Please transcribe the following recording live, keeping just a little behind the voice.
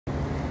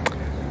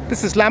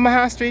This is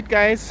Lamaha Street,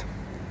 guys.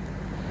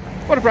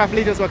 What up, Raff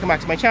leaders? Welcome back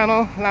to my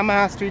channel.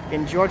 Lamaha Street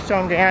in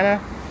Georgetown,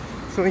 Guyana.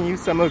 Showing you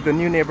some of the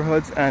new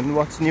neighborhoods and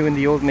what's new in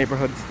the old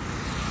neighborhoods.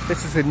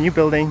 This is a new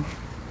building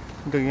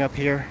going up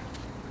here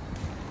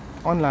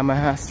on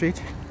Lamaha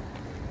Street.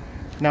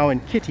 Now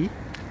in Kitty.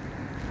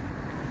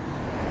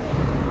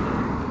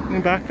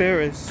 And back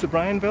there is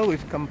Sobrianville.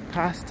 We've come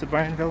past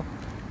Sobrianville.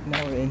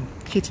 Now we're in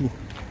Kitty.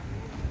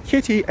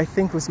 Kitty, I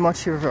think, was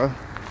much of a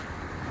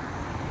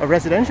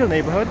residential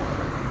neighborhood.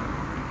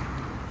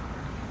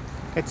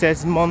 It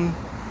says Mantra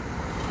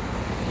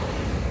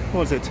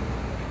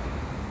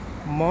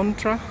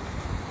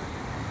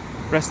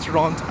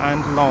Restaurant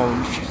and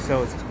Lounge.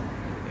 So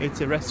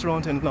it's a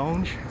restaurant and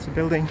lounge. It's a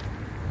building.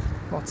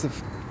 Lots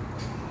of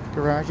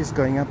garages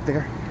going up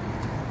there.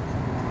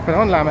 But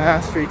on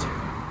Lamaha Street,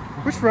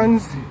 which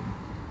runs,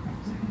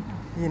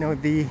 you know,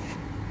 the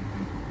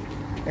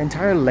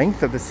entire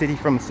length of the city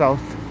from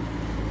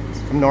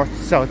north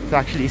to south. It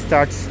actually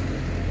starts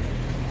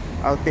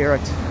out there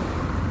at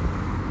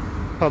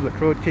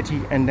Public Road,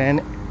 Kitty, and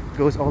then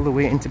goes all the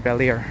way into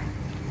Bel Air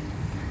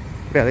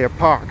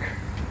Park.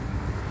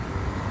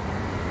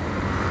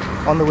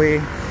 On the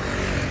way,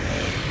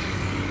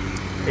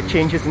 it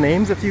changes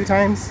names a few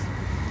times.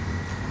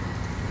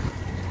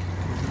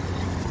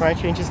 Right,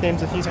 changes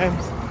names a few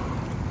times.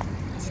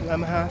 It's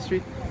Lamaha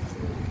Street,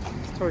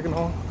 Torgan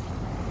Hall.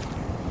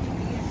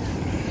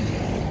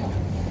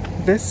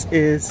 This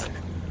is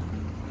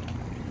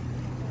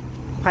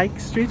Pike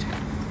Street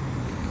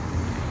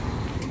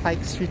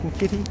in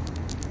Kitty,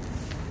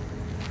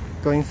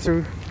 going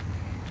through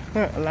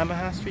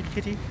Lamaha Street,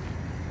 Kitty.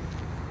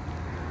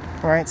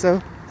 Alright, so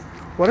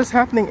what is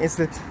happening is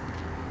that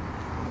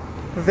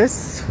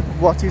this,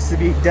 what used to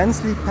be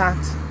densely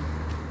packed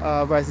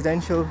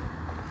residential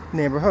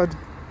neighborhood,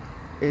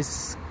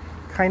 is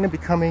kind of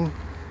becoming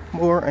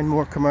more and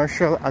more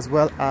commercial, as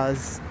well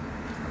as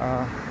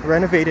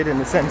renovated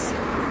in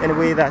a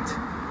way that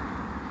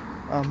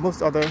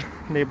most other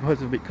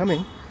neighborhoods are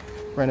becoming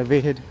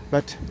renovated,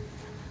 but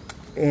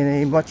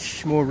in a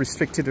much more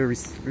restricted or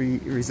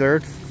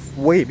reserved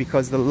way,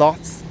 because the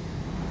lots,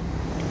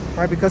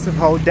 right, because of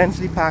how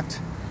densely packed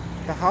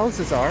the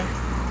houses are,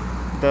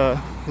 the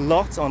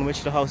lots on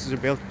which the houses are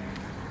built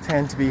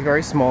tend to be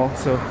very small.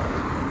 So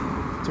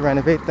to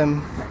renovate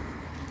them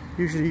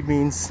usually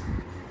means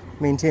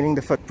maintaining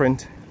the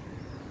footprint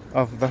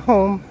of the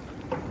home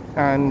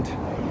and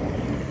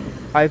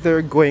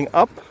either going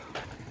up,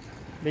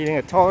 needing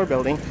a taller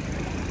building,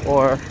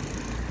 or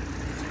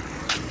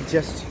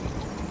just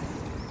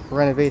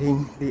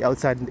renovating the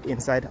outside and the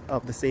inside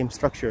of the same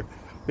structure,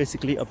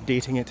 basically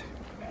updating it.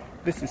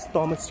 This is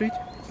Thomas Street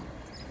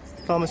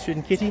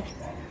in Kitty.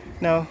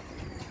 Now,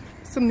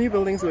 some new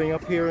buildings going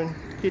up here in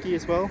Kitty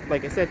as well.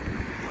 Like I said,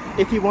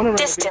 if you want to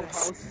renovate a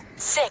house,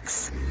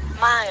 6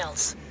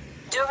 miles.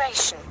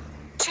 Duration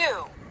 2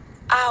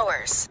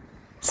 hours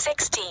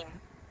 16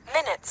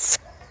 minutes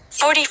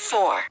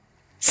 44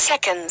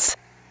 seconds.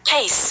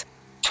 Pace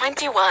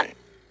 21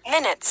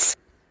 minutes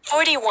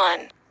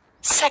 41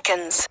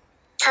 seconds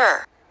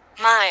per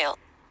mile.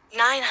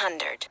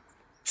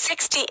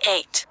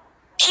 968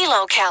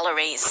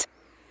 kilocalories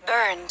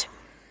burned.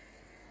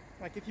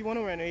 like if you want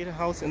to renovate a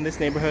house in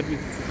this neighborhood, you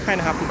kind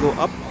of have to go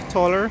up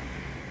taller,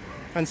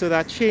 and so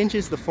that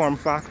changes the form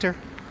factor.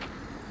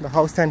 The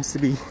house tends to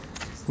be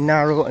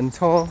narrow and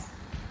tall,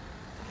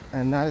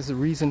 and that is the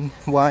reason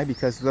why,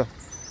 because the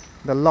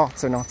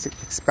lots are not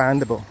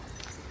expandable.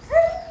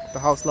 The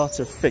house lots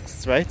are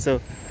fixed, right?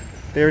 So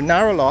their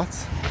narrow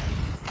lots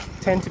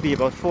tend to be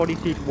about 40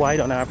 feet wide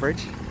on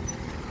average,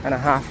 and a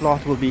half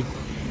lot will be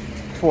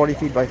 40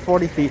 feet by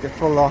 40 feet, a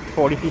full lot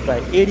 40 feet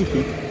by 80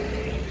 feet.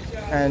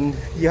 And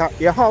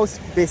your house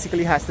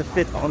basically has to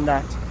fit on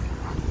that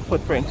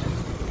footprint,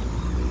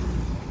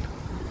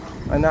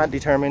 and that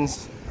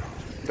determines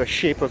the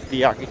shape of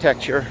the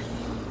architecture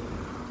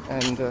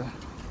and the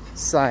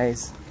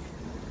size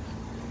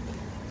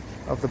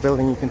of the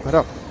building you can put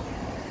up.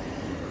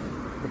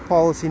 The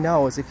policy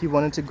now is, if you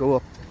wanted to go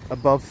up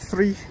above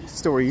 3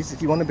 stories,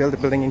 if you want to build a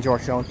building in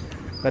Georgetown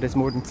that is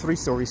more than 3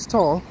 stories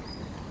tall,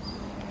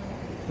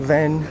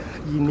 then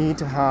you need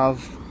to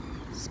have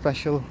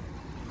special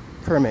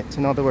permit.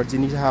 In other words, you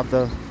need to have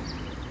the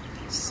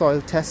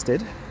soil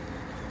tested,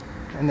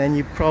 and then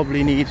you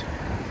probably need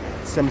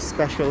some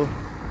special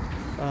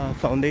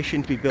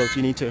foundation to be built.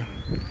 You need to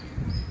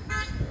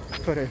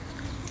put a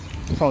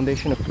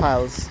foundation of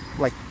piles,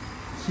 like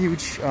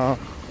huge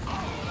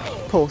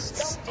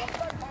posts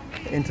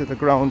into the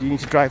ground. You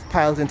need to drive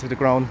piles into the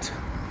ground.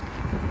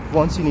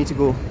 Once you need to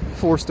go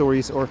 4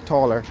 stories or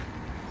taller,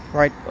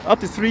 right? Up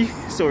to 3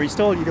 stories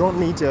tall, you don't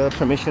need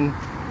permission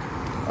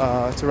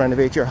to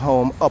renovate your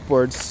home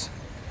upwards.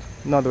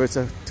 In other words,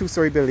 a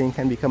 2-story building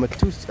can become a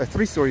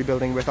 3-story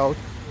building without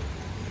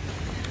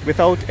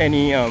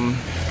any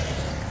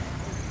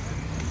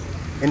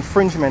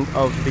infringement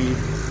of the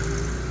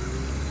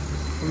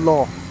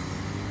law.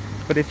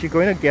 But if you're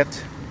going to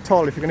get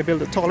tall, if you're going to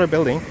build a taller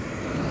building,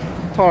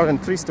 taller than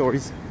 3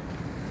 stories,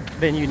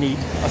 then you need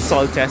a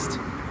soil test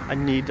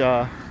and need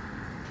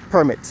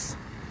permits,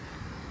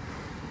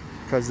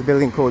 because the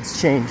building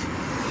codes change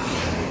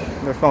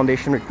their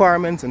foundation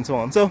requirements and so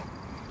on. So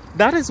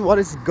that is what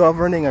is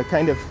governing or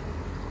kind of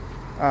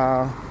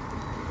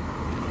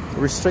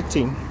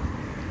restricting,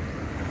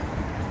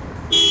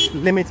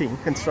 limiting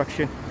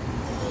construction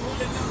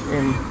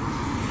in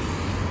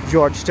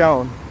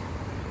Georgetown.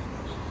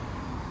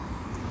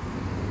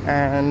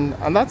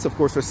 And that's of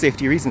course for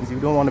safety reasons. You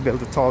don't want to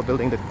build a tall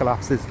building that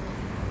collapses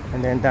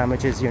and then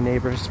damages your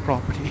neighbor's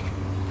property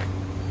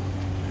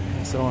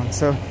and so on.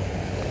 So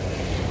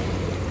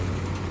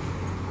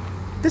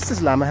this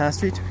is Lamaha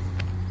Street.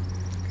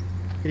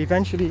 It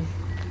eventually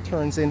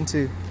turns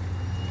into,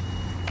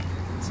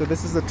 so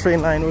this is the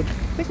train line road.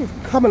 I think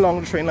we've come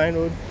along the train line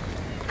road.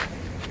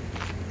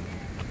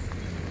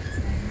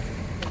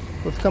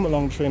 We've come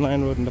along the train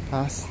line road in the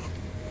past.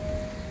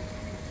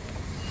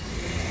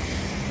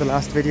 The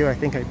last video I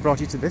think I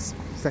brought you to this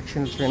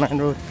section of train line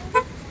road,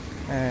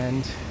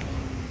 and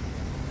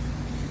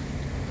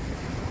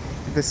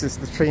this is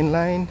the train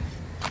line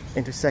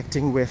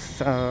intersecting with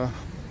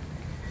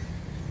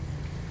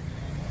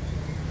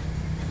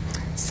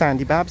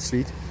Sandy Bab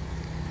Street,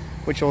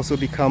 which also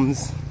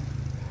becomes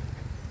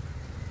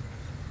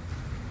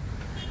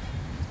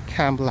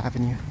Campbell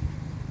Avenue.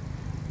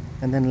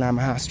 And then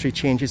Lamaha Street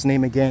changes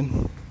name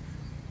again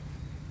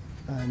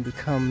and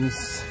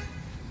becomes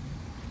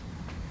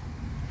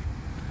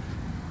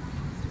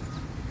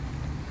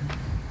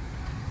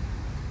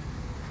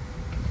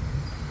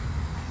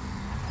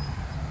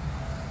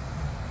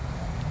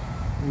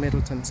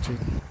Middleton Street.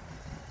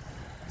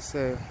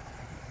 So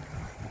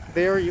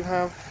there you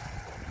have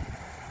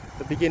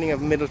the beginning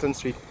of Middleton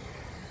Street,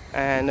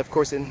 and of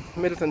course in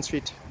Middleton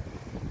Street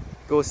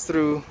goes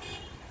through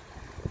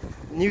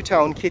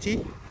Newtown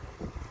Kitty.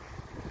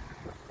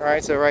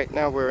 Alright, so right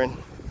now we're in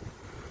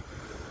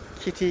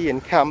Kitty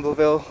and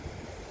Campbellville.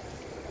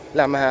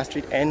 Lamaha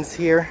Street ends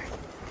here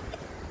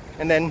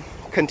and then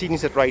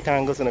continues at right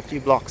angles in a few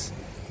blocks.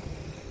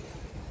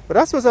 But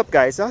that's what's up,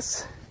 guys.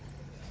 That's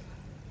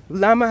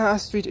Lamaha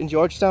Street in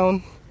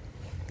Georgetown,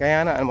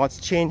 Guyana, and what's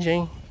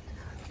changing.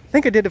 I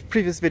think I did a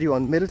previous video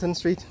on Middleton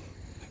Street.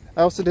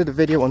 I also did a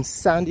video on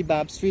Sandy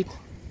Bab Street.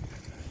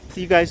 So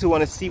you guys who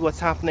want to see what's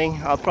happening,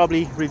 I'll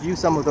probably review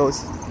some of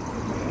those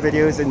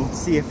videos and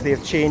see if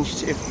they've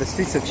changed, if the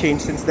streets have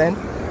changed since then,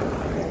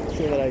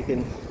 so that I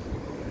can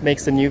make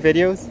some new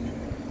videos.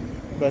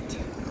 But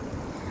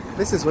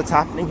this is what's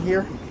happening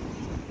here.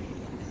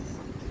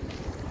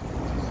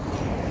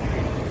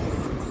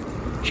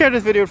 Share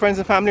this video with friends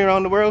and family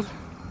around the world.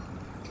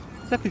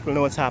 Let people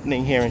know what's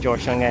happening here in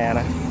Georgetown,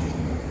 Guyana.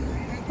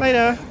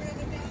 Later.